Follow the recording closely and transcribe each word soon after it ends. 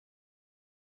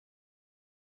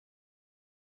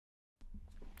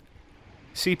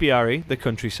CPRE The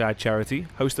Countryside Charity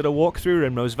hosted a walk through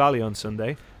Rimrose Valley on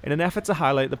Sunday in an effort to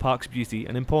highlight the park's beauty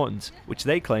and importance, which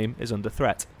they claim is under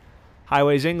threat.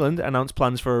 Highways England announced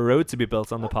plans for a road to be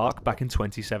built on the park back in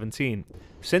 2017.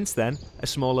 Since then, a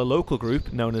smaller local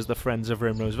group known as the Friends of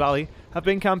Rimrose Valley have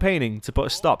been campaigning to put a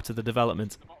stop to the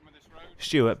development.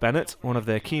 Stuart Bennett, one of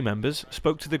their key members,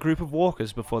 spoke to the group of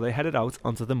walkers before they headed out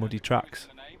onto the muddy tracks.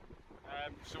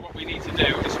 So what we need to do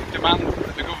is demand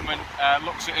that the government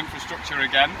looks at infrastructure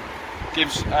again,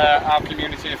 gives our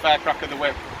community a fair crack of the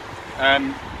whip.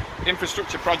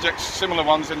 Infrastructure projects, similar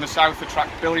ones in the south,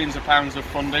 attract billions of pounds of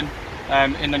funding.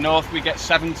 In the north we get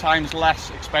 7 times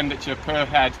less expenditure per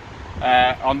head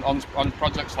on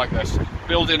projects like this.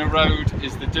 Building a road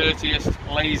is the dirtiest,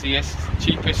 laziest,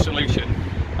 cheapest solution,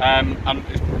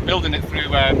 and building it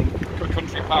through a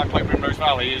country park like Rimrose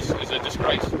Valley is a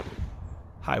disgrace.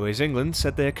 Highways England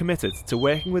said they are committed to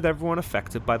working with everyone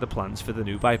affected by the plans for the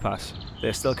new bypass. They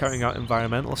are still carrying out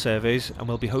environmental surveys and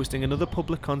will be hosting another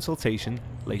public consultation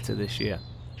later this year.